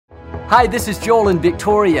Hi, this is Joel and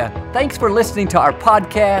Victoria. Thanks for listening to our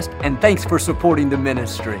podcast, and thanks for supporting the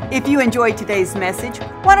ministry. If you enjoyed today's message,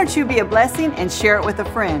 why don't you be a blessing and share it with a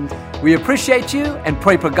friend? We appreciate you and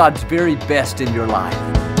pray for God's very best in your life.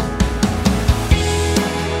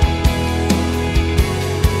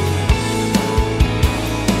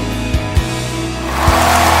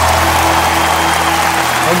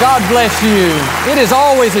 Well, God bless you. It is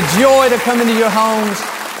always a joy to come into your homes.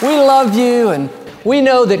 We love you, and we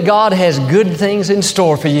know that God has good things in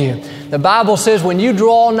store for you. The Bible says when you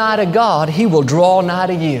draw nigh to God, He will draw nigh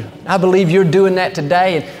to you. I believe you're doing that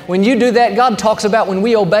today. And when you do that, God talks about when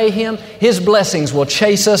we obey Him, His blessings will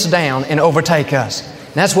chase us down and overtake us.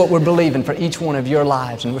 And that's what we're believing for each one of your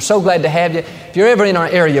lives. And we're so glad to have you. If you're ever in our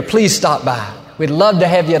area, please stop by. We'd love to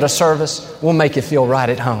have you at a service. We'll make you feel right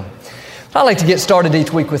at home. I like to get started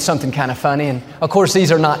each week with something kind of funny. And of course,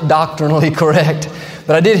 these are not doctrinally correct.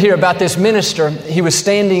 But I did hear about this minister. He was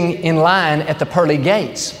standing in line at the pearly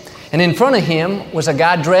gates. And in front of him was a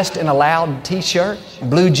guy dressed in a loud t-shirt,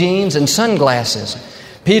 blue jeans, and sunglasses.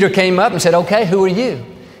 Peter came up and said, "Okay, who are you?"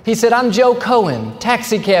 He said, "I'm Joe Cohen,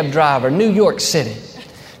 taxi cab driver, New York City."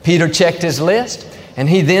 Peter checked his list, and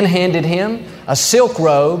he then handed him a silk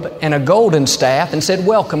robe and a golden staff and said,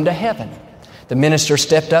 "Welcome to heaven." The minister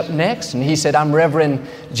stepped up next, and he said, "I'm Reverend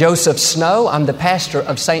Joseph Snow. I'm the pastor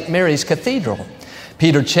of St. Mary's Cathedral."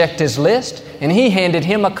 Peter checked his list, and he handed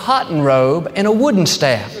him a cotton robe and a wooden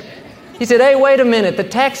staff. He said, "Hey, wait a minute. The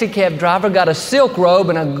taxi cab driver got a silk robe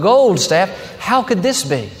and a gold staff. How could this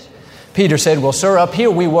be?" Peter said, "Well, sir, up here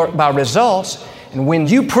we work by results. And when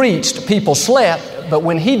you preached, people slept. But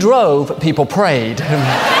when he drove, people prayed."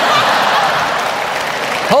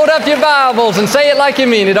 Hold up your Bibles and say it like you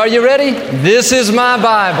mean it. Are you ready? This is my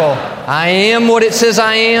Bible. I am what it says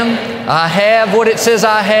I am. I have what it says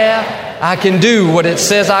I have. I can do what it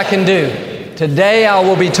says I can do. Today I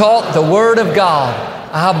will be taught the Word of God.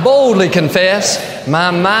 I boldly confess,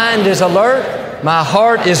 my mind is alert, my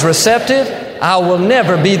heart is receptive. I will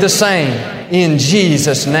never be the same. In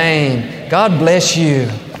Jesus' name, God bless you.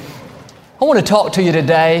 I want to talk to you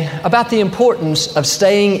today about the importance of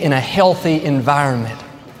staying in a healthy environment.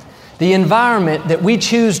 The environment that we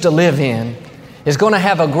choose to live in is going to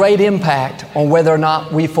have a great impact on whether or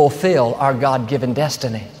not we fulfill our God-given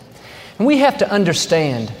destiny. And we have to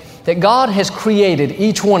understand that God has created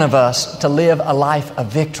each one of us to live a life of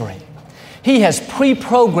victory. He has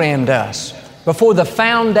pre-programmed us before the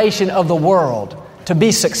foundation of the world to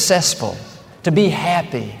be successful, to be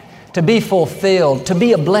happy, to be fulfilled, to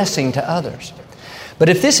be a blessing to others. But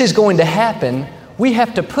if this is going to happen, we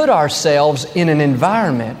have to put ourselves in an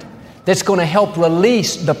environment that's going to help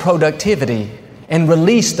release the productivity and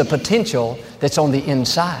release the potential that's on the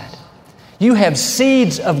inside. You have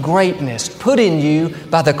seeds of greatness put in you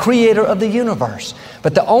by the Creator of the universe.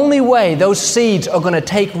 But the only way those seeds are going to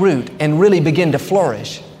take root and really begin to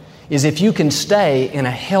flourish is if you can stay in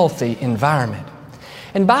a healthy environment.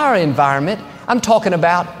 And by our environment, I'm talking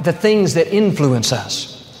about the things that influence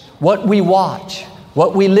us, what we watch,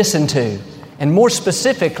 what we listen to, and more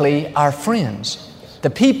specifically, our friends, the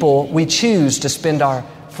people we choose to spend our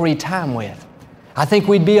free time with. I think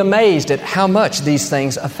we'd be amazed at how much these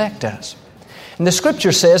things affect us. And the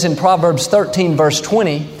Scripture says in Proverbs 13, verse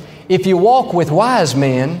 20, "If you walk with wise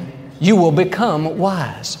men, you will become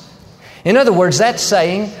wise." In other words, that's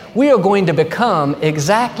saying we are going to become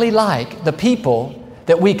exactly like the people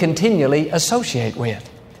that we continually associate with.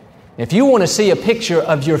 If you want to see a picture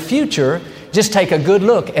of your future, just take a good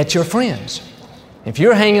look at your friends. If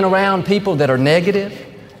you're hanging around people that are negative,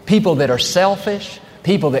 people that are selfish,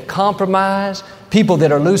 people that compromise, people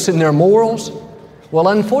that are loose in their morals, well,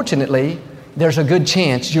 unfortunately, there's a good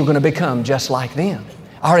chance you're going to become just like them.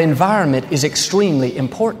 Our environment is extremely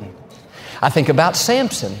important. I think about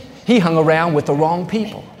Samson. He hung around with the wrong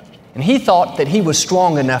people, and he thought that he was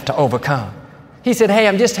strong enough to overcome. He said, "Hey,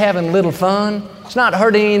 I'm just having a little fun. It's not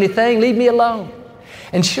hurting anything. Leave me alone."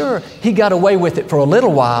 And sure, he got away with it for a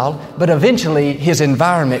little while, but eventually his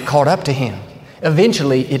environment caught up to him.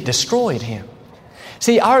 Eventually, it destroyed him.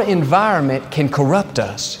 See, our environment can corrupt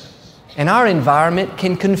us, and our environment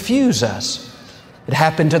can confuse us. It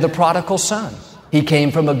happened to the prodigal son. He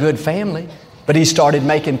came from a good family, but he started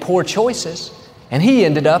making poor choices, and he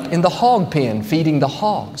ended up in the hog pen feeding the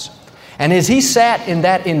hogs. And as he sat in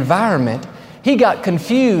that environment, he got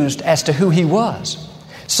confused as to who he was.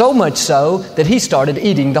 So much so that he started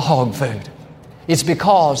eating the hog food. It's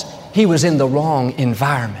because he was in the wrong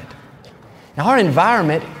environment. Now, our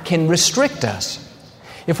environment can restrict us.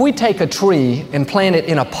 If we take a tree and plant it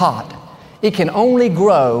in a pot, it can only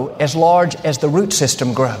grow as large as the root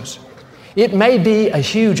system grows. It may be a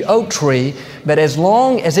huge oak tree, but as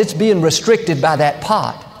long as it's being restricted by that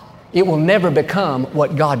pot, it will never become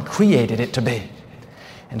what God created it to be.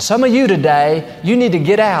 And some of you today, you need to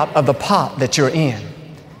get out of the pot that you're in.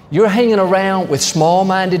 You're hanging around with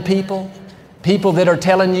small-minded people, people that are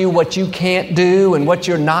telling you what you can't do and what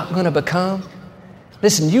you're not going to become.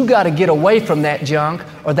 Listen, you got to get away from that junk,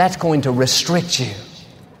 or that's going to restrict you.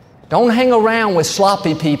 Don't hang around with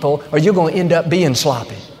sloppy people, or you're going to end up being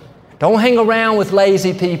sloppy. Don't hang around with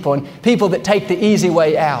lazy people and people that take the easy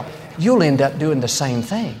way out. You'll end up doing the same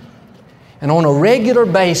thing. And on a regular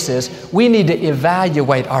basis, we need to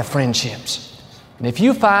evaluate our friendships. And if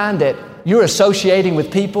you find that you're associating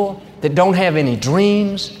with people that don't have any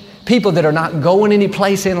dreams, people that are not going any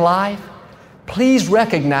place in life, please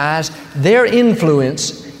recognize their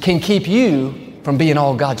influence can keep you from being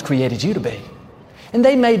all God's created you to be. And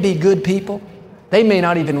they may be good people. They may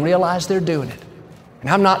not even realize they're doing it. And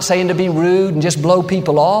I'm not saying to be rude and just blow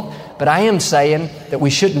people off, but I am saying that we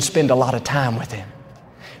shouldn't spend a lot of time with them.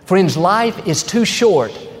 Friends, life is too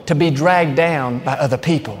short to be dragged down by other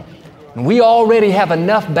people. And we already have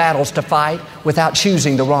enough battles to fight without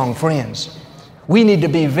choosing the wrong friends. We need to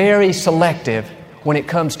be very selective when it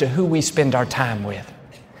comes to who we spend our time with.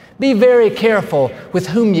 Be very careful with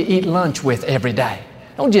whom you eat lunch with every day.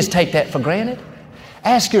 Don't just take that for granted.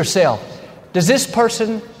 Ask yourself, does this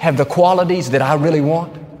person have the qualities that I really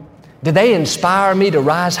want? Do they inspire me to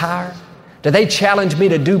rise higher? Do they challenge me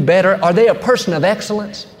to do better? Are they a person of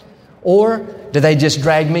excellence? Or do they just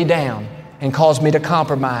drag me down and cause me to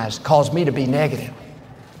compromise, cause me to be negative?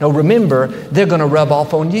 No, remember, they're going to rub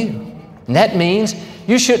off on you. And that means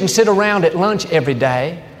you shouldn't sit around at lunch every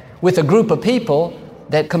day with a group of people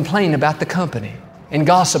that complain about the company and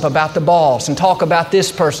gossip about the boss and talk about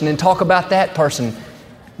this person and talk about that person.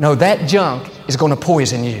 No, that junk is going to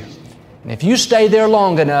poison you. And if you stay there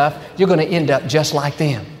long enough, you're going to end up just like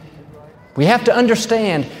them. We have to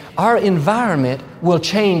understand our environment will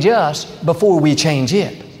change us before we change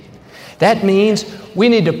it. That means we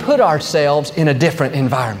need to put ourselves in a different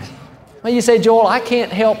environment. Well, you say, Joel, I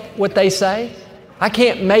can't help what they say. I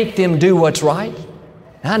can't make them do what's right.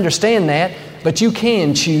 I understand that, but you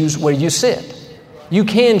can choose where you sit. You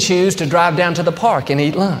can choose to drive down to the park and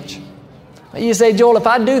eat lunch. Well, you say, Joel, if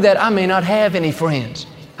I do that, I may not have any friends.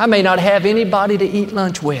 I may not have anybody to eat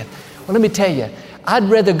lunch with. Well, let me tell you, I'd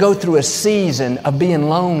rather go through a season of being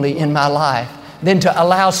lonely in my life than to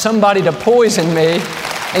allow somebody to poison me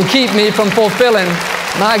and keep me from fulfilling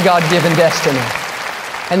my God-given destiny.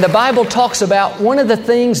 And the Bible talks about one of the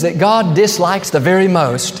things that God dislikes the very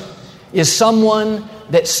most is someone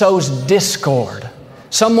that sows discord,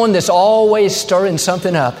 someone that's always stirring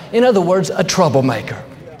something up. In other words, a troublemaker.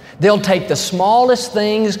 They'll take the smallest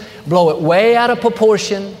things, blow it way out of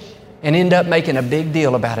proportion, and end up making a big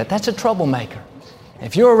deal about it. That's a troublemaker.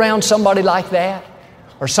 If you're around somebody like that,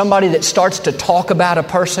 or somebody that starts to talk about a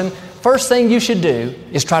person, first thing you should do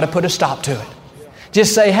is try to put a stop to it.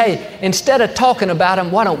 Just say, hey, instead of talking about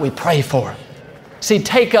them, why don't we pray for them? See,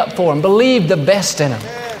 take up for them. Believe the best in them.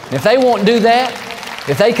 And if they won't do that,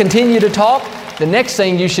 if they continue to talk, the next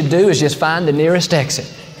thing you should do is just find the nearest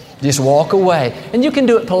exit. Just walk away. And you can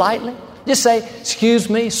do it politely. Just say, excuse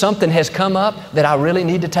me, something has come up that I really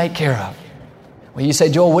need to take care of. Well, you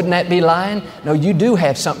say, Joel, wouldn't that be lying? No, you do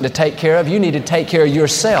have something to take care of. You need to take care of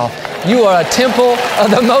yourself. You are a temple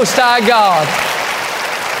of the Most High God.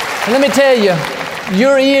 And let me tell you,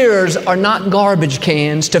 your ears are not garbage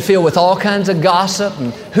cans to fill with all kinds of gossip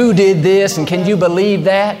and who did this and can you believe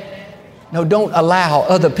that? No, don't allow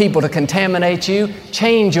other people to contaminate you.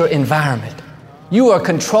 Change your environment. You are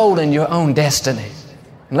controlling your own destiny.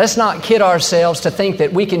 And let's not kid ourselves to think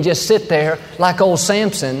that we can just sit there like old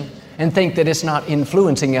Samson and think that it's not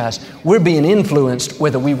influencing us. We're being influenced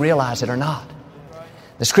whether we realize it or not.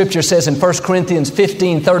 The Scripture says in 1 Corinthians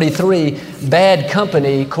 15:33, bad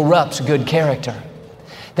company corrupts good character.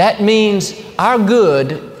 That means our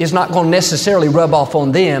good is not going to necessarily rub off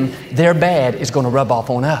on them. Their bad is going to rub off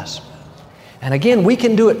on us. And again, we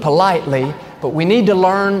can do it politely, but we need to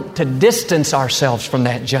learn to distance ourselves from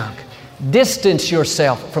that junk. Distance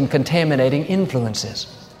yourself from contaminating influences.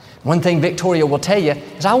 One thing Victoria will tell you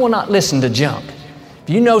is I will not listen to junk.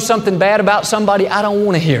 If you know something bad about somebody, I don't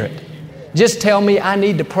want to hear it. Just tell me I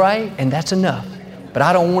need to pray, and that's enough. But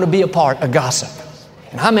I don't want to be a part of gossip.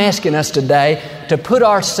 And I'm asking us today to put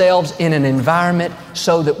ourselves in an environment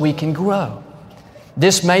so that we can grow.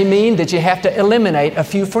 This may mean that you have to eliminate a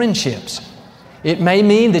few friendships. It may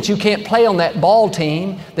mean that you can't play on that ball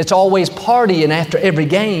team that's always partying after every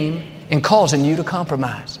game and causing you to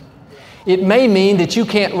compromise. It may mean that you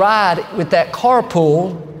can't ride with that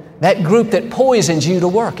carpool that group that poisons you to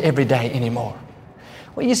work every day anymore.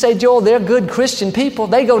 Well, you say, Joel, they're good Christian people.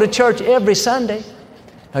 They go to church every Sunday.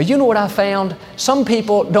 Now, you know what I found? Some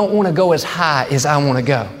people don't want to go as high as I want to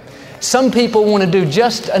go. Some people want to do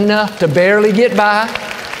just enough to barely get by,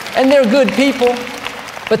 and they're good people,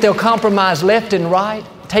 but they'll compromise left and right,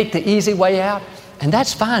 take the easy way out, and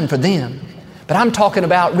that's fine for them. But I'm talking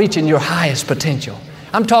about reaching your highest potential.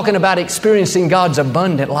 I'm talking about experiencing God's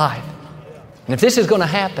abundant life. And if this is going to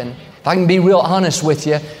happen, if I can be real honest with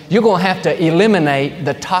you, you're going to have to eliminate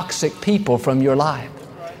the toxic people from your life.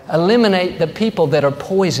 Eliminate the people that are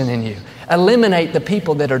poisoning you. Eliminate the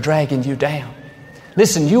people that are dragging you down.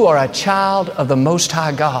 Listen, you are a child of the Most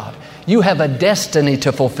High God. You have a destiny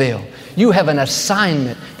to fulfill. You have an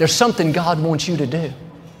assignment. There's something God wants you to do.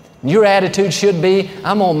 Your attitude should be,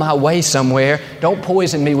 I'm on my way somewhere. Don't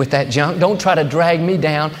poison me with that junk. Don't try to drag me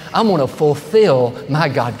down. I'm going to fulfill my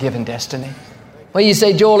God-given destiny. Well, you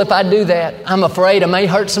say, Joel, if I do that, I'm afraid I may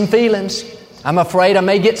hurt some feelings. I'm afraid I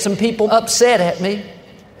may get some people upset at me.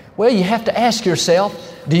 Well, you have to ask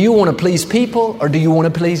yourself, do you want to please people or do you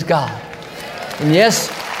want to please God? And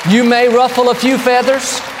yes, you may ruffle a few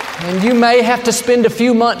feathers and you may have to spend a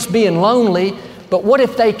few months being lonely, but what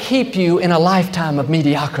if they keep you in a lifetime of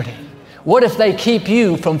mediocrity? What if they keep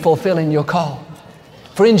you from fulfilling your call?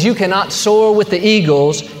 Friends, you cannot soar with the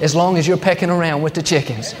eagles as long as you're pecking around with the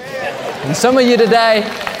chickens. And some of you today,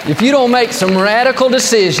 if you don't make some radical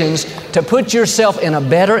decisions to put yourself in a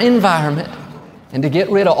better environment and to get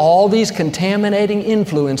rid of all these contaminating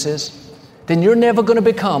influences, then you're never going to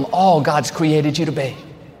become all God's created you to be.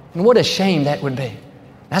 And what a shame that would be.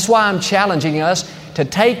 That's why I'm challenging us to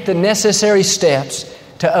take the necessary steps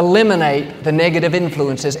to eliminate the negative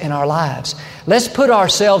influences in our lives. Let's put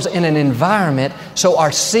ourselves in an environment so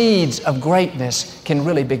our seeds of greatness can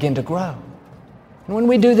really begin to grow. And when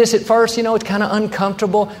we do this at first, it's kind of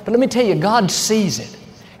uncomfortable, but let me tell you, God sees it.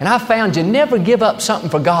 And I found you never give up something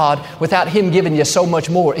for God without Him giving you so much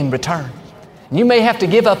more in return. And you may have to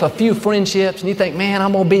give up a few friendships and you think, man,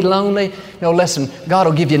 I'm going to be lonely. No, listen, God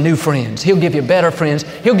will give you new friends. He'll give you better friends.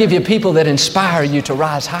 He'll give you people that inspire you to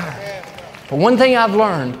rise higher. But one thing I've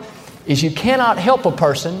learned is you cannot help a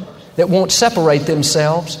person that won't separate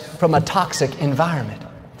themselves from a toxic environment.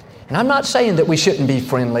 And I'm not saying that we shouldn't be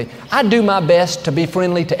friendly. I do my best to be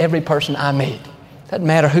friendly to every person I meet. Doesn't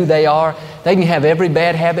matter who they are. They can have every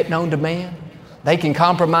bad habit known to man. They can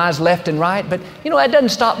compromise left and right. But, that doesn't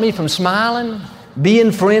stop me from smiling,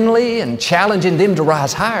 being friendly, and challenging them to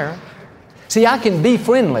rise higher. See, I can be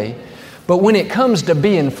friendly, but when it comes to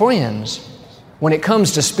being friends, when it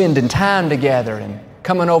comes to spending time together and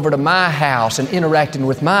coming over to my house and interacting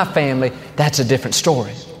with my family, that's a different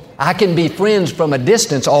story. I can be friends from a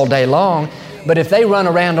distance all day long, but if they run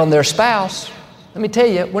around on their spouse, let me tell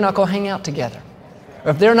you, we're not going to hang out together.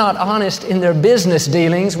 Or if they're not honest in their business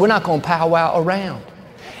dealings, we're not going to powwow around.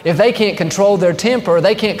 If they can't control their temper, or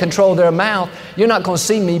they can't control their mouth, you're not going to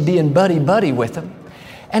see me being buddy-buddy with them.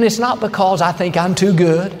 And it's not because I think I'm too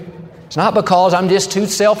good. It's not because I'm just too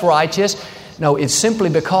self-righteous. No, it's simply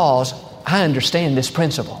because I understand this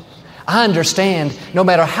principle. I understand no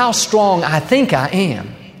matter how strong I think I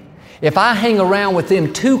am, if I hang around with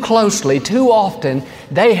them too closely, too often,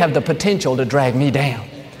 they have the potential to drag me down.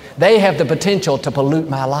 They have the potential to pollute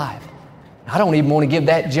my life. I don't even want to give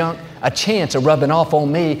that junk a chance of rubbing off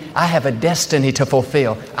on me. I have a destiny to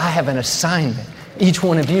fulfill. I have an assignment. Each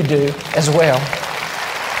one of you do as well.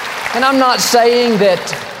 And I'm not saying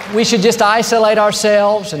that we should just isolate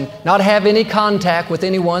ourselves and not have any contact with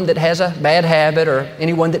anyone that has a bad habit or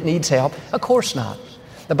anyone that needs help. Of course not.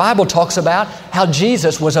 The Bible talks about how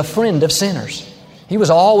Jesus was a friend of sinners. He was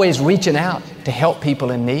always reaching out to help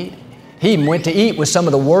people in need. He even went to eat with some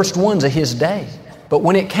of the worst ones of His day. But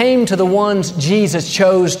when it came to the ones Jesus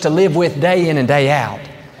chose to live with day in and day out,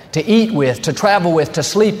 to eat with, to travel with, to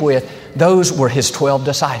sleep with, those were His 12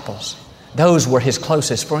 disciples. Those were His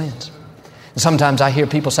closest friends. And sometimes I hear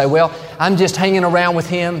people say, well, I'm just hanging around with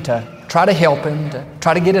Him to try to help Him, to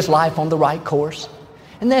try to get his life on the right course.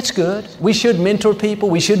 And that's good. We should mentor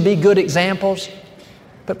people. We should be good examples.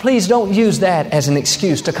 But please don't use that as an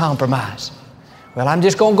excuse to compromise. Well, I'm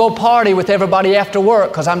just going to go party with everybody after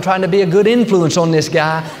work because I'm trying to be a good influence on this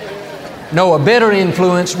guy. No, a better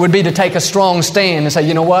influence would be to take a strong stand and say,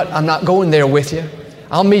 you know what, I'm not going there with you.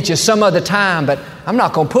 I'll meet you some other time, but I'm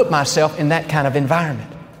not going to put myself in that kind of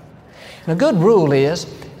environment. And a good rule is,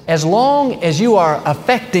 as long as you are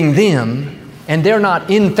affecting them and they're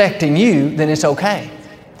not infecting you, then it's okay.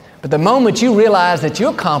 But the moment you realize that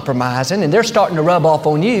you're compromising and they're starting to rub off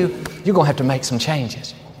on you, you're going to have to make some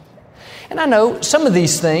changes. And I know some of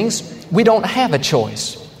these things, we don't have a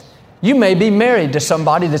choice. You may be married to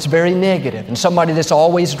somebody that's very negative and somebody that's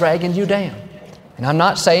always dragging you down. And I'm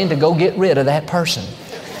not saying to go get rid of that person.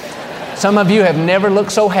 Some of you have never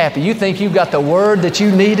looked so happy. You think you've got the word that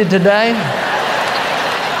you needed today?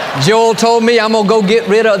 Joel told me I'm going to go get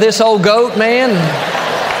rid of this old goat, man.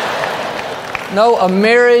 No, a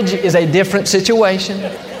marriage is a different situation.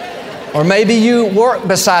 Or maybe you work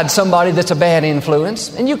beside somebody that's a bad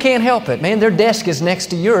influence and you can't help it. Man, their desk is next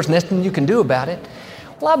to yours, nothing you can do about it.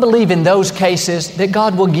 Well, I believe in those cases that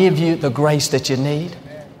God will give you the grace that you need.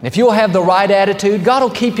 And if you'll have the right attitude, God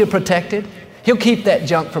will keep you protected. He'll keep that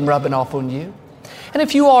junk from rubbing off on you. And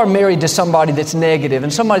if you are married to somebody that's negative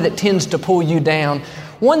and somebody that tends to pull you down,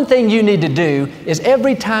 one thing you need to do is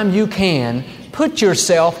every time you can, put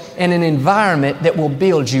yourself in an environment that will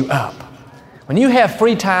build you up. When you have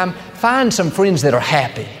free time, find some friends that are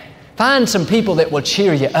happy. Find some people that will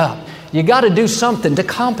cheer you up. You got to do something to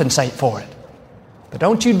compensate for it. But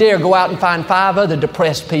don't you dare go out and find 5 other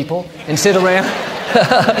depressed people and sit around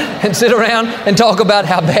and talk about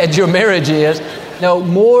how bad your marriage is. No,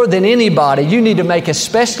 more than anybody, you need to make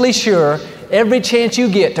especially sure every chance you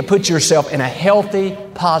get to put yourself in a healthy,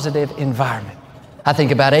 positive environment. I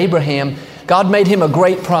think about Abraham. God made him a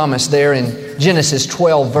great promise there in Genesis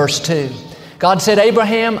 12, verse 2. God said,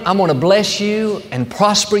 Abraham, I'm going to bless you and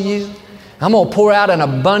prosper you. I'm going to pour out an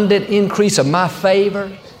abundant increase of my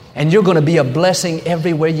favor, and you're going to be a blessing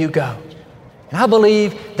everywhere you go. And I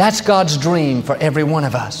believe that's God's dream for every one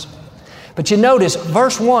of us. But you notice,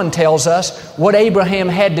 verse 1 tells us what Abraham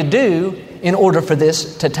had to do in order for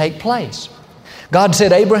this to take place. God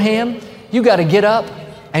said, Abraham, you got to get up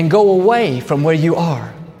and go away from where you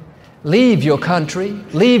are. Leave your country,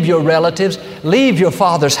 leave your relatives, leave your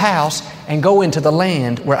father's house, and go into the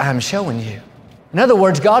land where I'm showing you. In other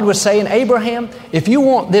words, God was saying, Abraham, if you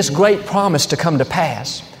want this great promise to come to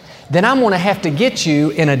pass, then I'm going to have to get you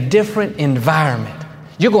in a different environment.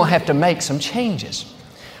 You're going to have to make some changes.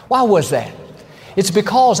 Why was that? It's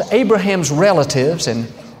because Abraham's relatives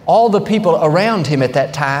and all the people around him at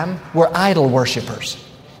that time were idol worshipers.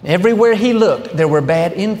 Everywhere he looked, there were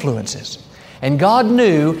bad influences. And God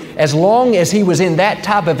knew as long as he was in that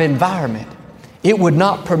type of environment, it would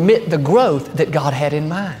not permit the growth that God had in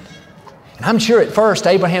mind. And I'm sure at first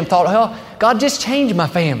Abraham thought, oh, God, just change my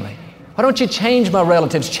family. Why don't you change my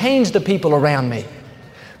relatives, change the people around me?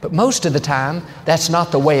 But most of the time, that's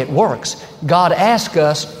not the way it works. God asks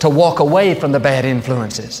us to walk away from the bad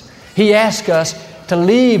influences. He asks us to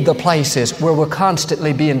leave the places where we're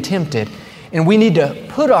constantly being tempted. And we need to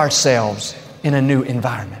put ourselves in a new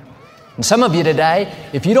environment. And some of you today,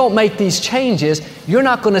 if you don't make these changes, you're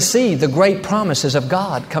not going to see the great promises of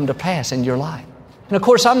God come to pass in your life. And of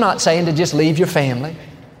course, I'm not saying to just leave your family.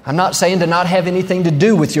 I'm not saying to not have anything to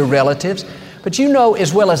do with your relatives. But you know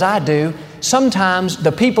as well as I do, sometimes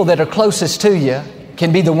the people that are closest to you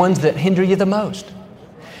can be the ones that hinder you the most.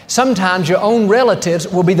 Sometimes your own relatives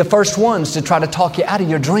will be the first ones to try to talk you out of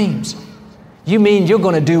your dreams. You mean you're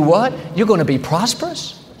going to do what? You're going to be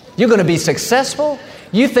prosperous? You're going to be successful?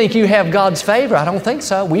 You think you have God's favor? I don't think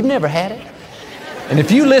so. We've never had it. And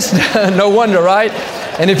if you listen, no wonder, right?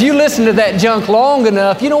 And if you listen to that junk long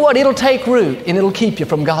enough, you know what? It'll take root and it'll keep you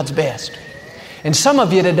from God's best. And some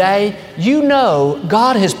of you today, you know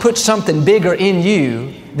God has put something bigger in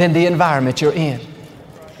you than the environment you're in.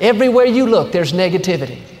 Everywhere you look, there's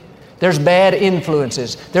negativity. There's bad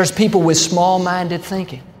influences. There's people with small-minded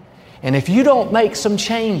thinking. And if you don't make some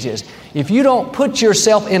changes, if you don't put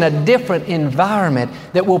yourself in a different environment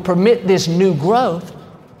that will permit this new growth,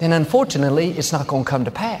 then unfortunately, it's not going to come to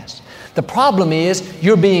pass. The problem is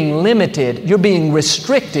you're being limited, you're being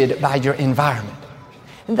restricted by your environment.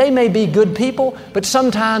 And they may be good people, but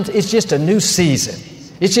sometimes it's just a new season.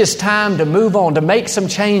 It's just time to move on, to make some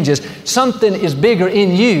changes. Something is bigger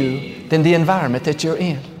in you than the environment that you're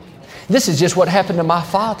in. This is just what happened to my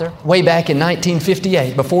father way back in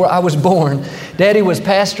 1958, before I was born. Daddy was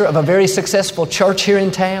pastor of a very successful church here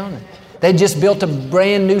in town. They just built a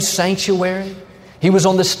brand new sanctuary. He was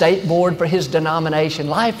on the state board for his denomination.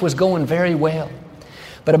 Life was going very well.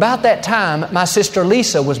 But about that time, my sister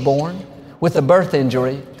Lisa was born with a birth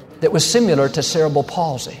injury that was similar to cerebral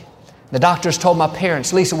palsy. The doctors told my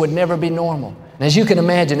parents Lisa would never be normal. And as you can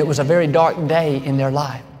imagine, it was a very dark day in their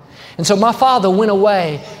life. And so my father went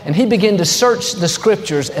away and he began to search the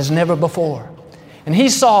scriptures as never before. And he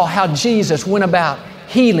saw how Jesus went about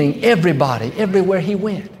healing everybody, everywhere he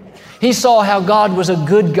went. He saw how God was a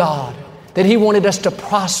good God, that he wanted us to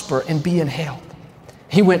prosper and be in health.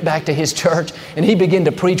 He went back to his church and he began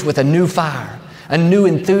to preach with a new fire, a new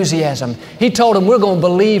enthusiasm. He told them, we're going to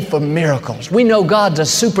believe for miracles. We know God's a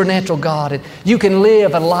supernatural God and you can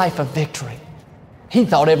live a life of victory. He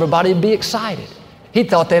thought everybody would be excited. He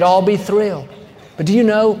thought they'd all be thrilled. But do you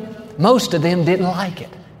know, most of them didn't like it.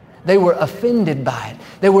 They were offended by it.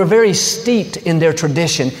 They were very steeped in their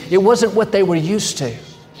tradition. It wasn't what they were used to.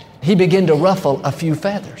 He began to ruffle a few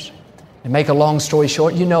feathers. To make a long story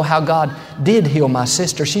short, you know how God did heal my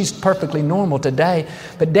sister. She's perfectly normal today.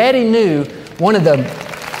 But Daddy knew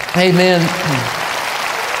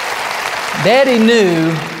Daddy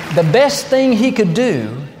knew the best thing he could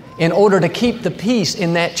do in order to keep the peace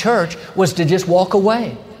in that church was to just walk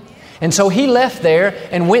away. And so he left there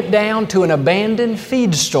and went down to an abandoned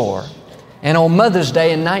feed store. And on Mother's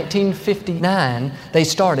Day in 1959, they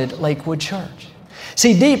started Lakewood Church.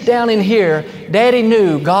 See, deep down in here, Daddy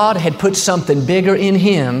knew God had put something bigger in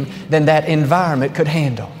him than that environment could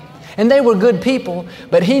handle. And they were good people,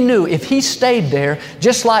 but he knew if he stayed there,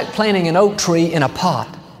 just like planting an oak tree in a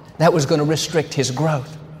pot, that was going to restrict his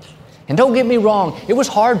growth. And don't get me wrong, it was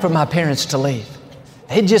hard for my parents to leave.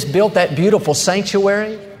 They'd just built that beautiful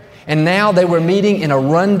sanctuary, and now they were meeting in a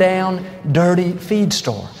rundown, dirty feed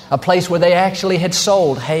store, a place where they actually had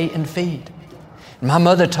sold hay and feed. And my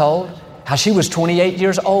mother told how she was 28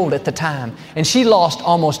 years old at the time, and she lost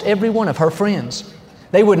almost every one of her friends.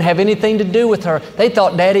 They wouldn't have anything to do with her. They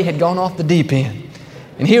thought Daddy had gone off the deep end.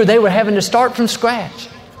 And here they were having to start from scratch.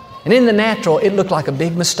 And in the natural, it looked like a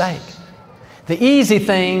big mistake. The easy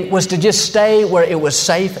thing was to just stay where it was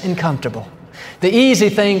safe and comfortable. The easy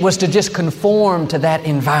thing was to just conform to that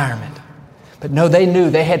environment. But no, they knew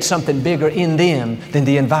they had something bigger in them than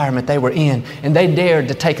the environment they were in, and they dared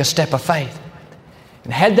to take a step of faith.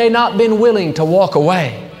 And had they not been willing to walk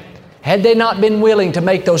away, had they not been willing to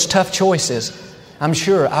make those tough choices, I'm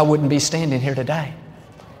sure I wouldn't be standing here today.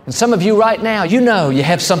 And some of you right now, you know you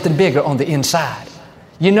have something bigger on the inside.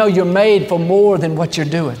 You know you're made for more than what you're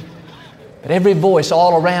doing. But every voice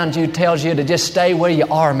all around you tells you to just stay where you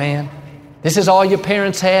are, man. This is all your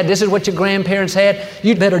parents had. This is what your grandparents had.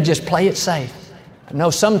 You'd better just play it safe. But no,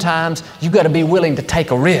 sometimes you've got to be willing to take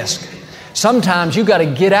a risk. Sometimes you've got to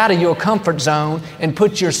get out of your comfort zone and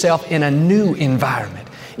put yourself in a new environment.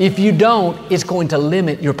 If you don't, it's going to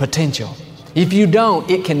limit your potential. If you don't,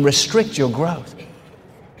 it can restrict your growth.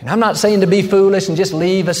 And I'm not saying to be foolish and just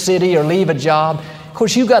leave a city or leave a job. Of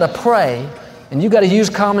course, you've got to pray and you've got to use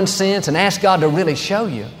common sense and ask God to really show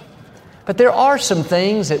you. But there are some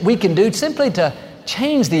things that we can do simply to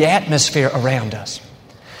change the atmosphere around us.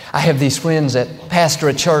 I have these friends that pastor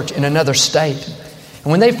a church in another state.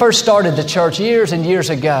 And when they first started the church years and years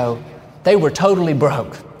ago, they were totally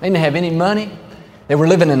broke. They didn't have any money. They were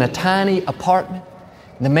living in a tiny apartment.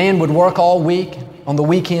 And the man would work all week. On the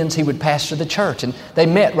weekends, he would pastor the church. And they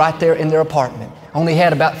met right there in their apartment. Only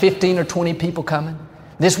had about 15 or 20 people coming.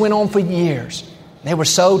 This went on for years. They were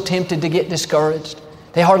so tempted to get discouraged.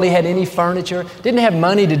 They hardly had any furniture, didn't have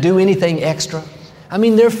money to do anything extra. I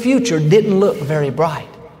mean, their future didn't look very bright.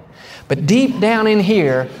 But deep down in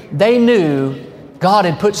here, they knew God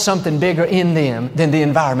had put something bigger in them than the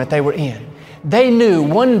environment they were in. They knew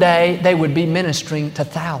one day they would be ministering to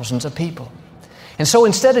thousands of people. And so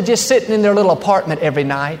instead of just sitting in their little apartment every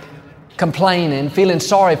night, complaining, feeling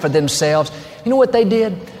sorry for themselves, you know what they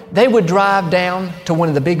did? They would drive down to one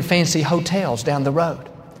of the big fancy hotels down the road.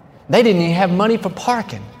 They didn't even have money for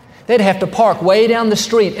parking. They'd have to park way down the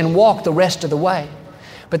street and walk the rest of the way.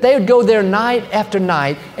 But they would go there night after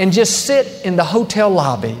night and just sit in the hotel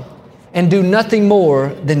lobby and do nothing more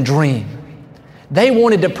than dream. They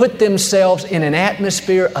wanted to put themselves in an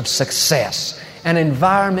atmosphere of success, an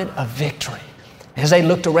environment of victory. As they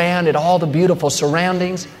looked around at all the beautiful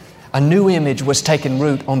surroundings, a new image was taking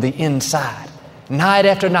root on the inside. Night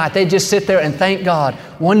after night, they just sit there and thank God,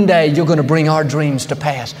 one day you're going to bring our dreams to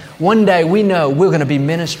pass. One day we know we're going to be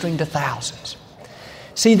ministering to thousands.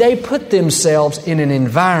 See, they put themselves in an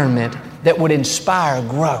environment that would inspire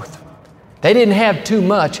growth. They didn't have too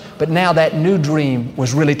much, but now that new dream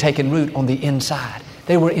was really taking root on the inside.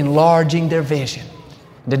 They were enlarging their vision.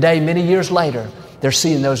 Today, many years later, they're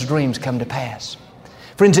seeing those dreams come to pass.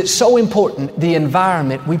 Friends, it's so important the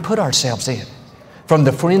environment we put ourselves in. From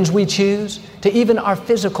the friends we choose to even our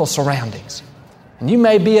physical surroundings. And you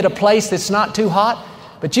may be at a place that's not too hot,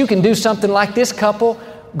 but you can do something like this couple.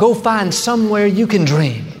 Go find somewhere you can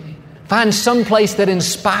dream. Find some place that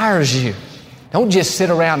inspires you. Don't just sit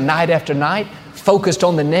around night after night focused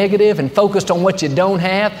on the negative and focused on what you don't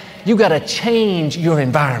have. You got to change your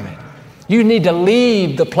environment. You need to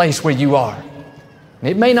leave the place where you are.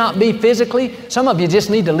 It may not be physically. Some of you just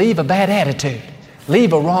need to leave a bad attitude.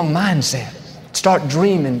 Leave a wrong mindset. Start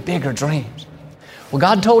dreaming bigger dreams. Well,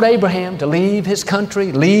 God told Abraham to leave his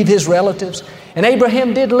country, leave his relatives. And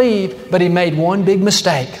Abraham did leave, but he made one big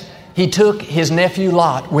mistake. He took his nephew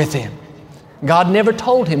Lot with him. God never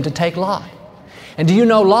told him to take Lot. And do you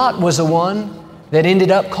know Lot was the one that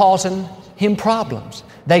ended up causing him problems?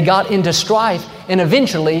 They got into strife, and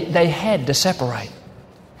eventually they had to separate.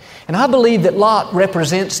 And I believe that Lot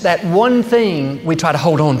represents that one thing we try to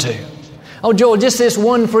hold on to. Oh, Joel, just this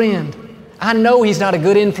one friend. I know he's not a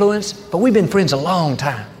good influence, but we've been friends a long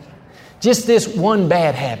time. Just this one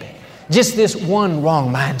bad habit. Just this one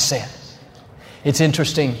wrong mindset. It's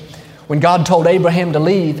interesting. When God told Abraham to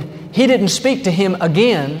leave, He didn't speak to him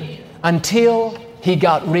again until He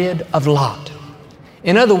got rid of Lot.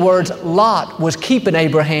 In other words, Lot was keeping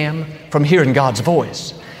Abraham from hearing God's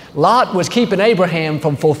voice. Lot was keeping Abraham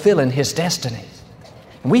from fulfilling his destiny.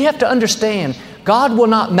 And we have to understand, God will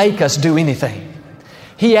not make us do anything.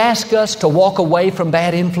 He asks us to walk away from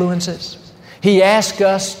bad influences. He asks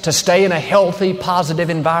us to stay in a healthy, positive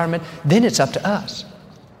environment. Then it's up to us.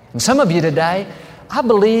 And some of you today, I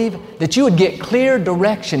believe that you would get clear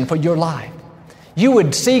direction for your life. You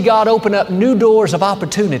would see God open up new doors of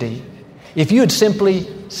opportunity if you would simply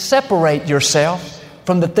separate yourself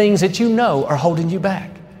from the things that you know are holding you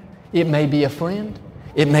back. It may be a friend.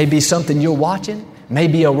 It may be something you're watching.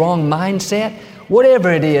 Maybe a wrong mindset.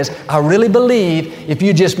 Whatever it is, I really believe if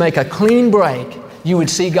you just make a clean break, you would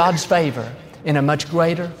see God's favor in a much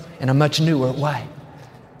greater and a much newer way.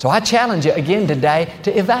 So I challenge you again today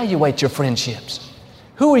to evaluate your friendships.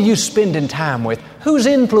 Who are you spending time with? Who's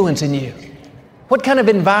influencing you? What kind of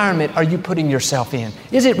environment are you putting yourself in?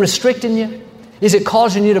 Is it restricting you? Is it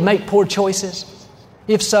causing you to make poor choices?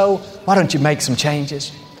 If so, why don't you make some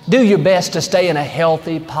changes? Do your best to stay in a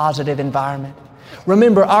healthy, positive environment.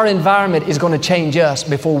 Remember, our environment is going to change us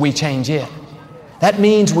before we change it. That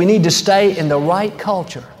means we need to stay in the right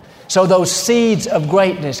culture so those seeds of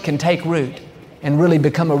greatness can take root and really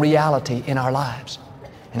become a reality in our lives.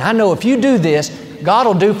 And I know if you do this, God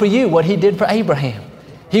will do for you what He did for Abraham.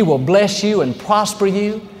 He will bless you and prosper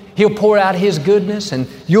you. He'll pour out His goodness, and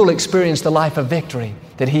you'll experience the life of victory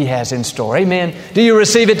that He has in store. Amen. Do you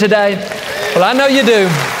receive it today? Well, I know you do.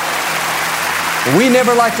 We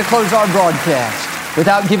never like to close our broadcast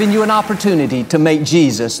without giving you an opportunity to make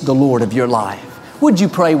Jesus the Lord of your life. Would you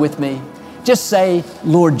pray with me? Just say,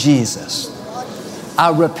 Lord Jesus, I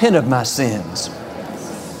repent of my sins.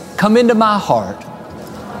 Come into my heart.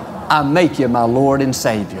 I make you my Lord and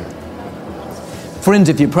Savior. Friends,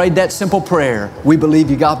 if you prayed that simple prayer, we believe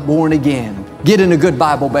you got born again. Get in a good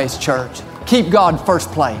Bible-based church. Keep God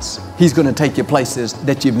first place. He's going to take you places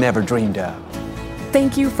that you've never dreamed of.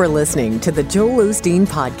 Thank you for listening to the Joel Osteen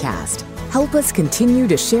Podcast. Help us continue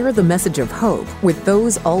to share the message of hope with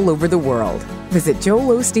those all over the world. Visit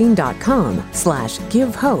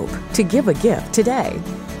joelosteen.com/give hope to give a gift today.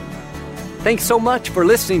 Thanks so much for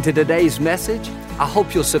listening to today's message. I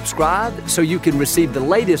hope you'll subscribe so you can receive the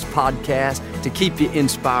latest podcast to keep you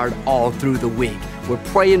inspired all through the week. We're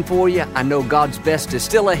praying for you. I know God's best is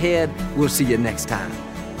still ahead. We'll see you next time.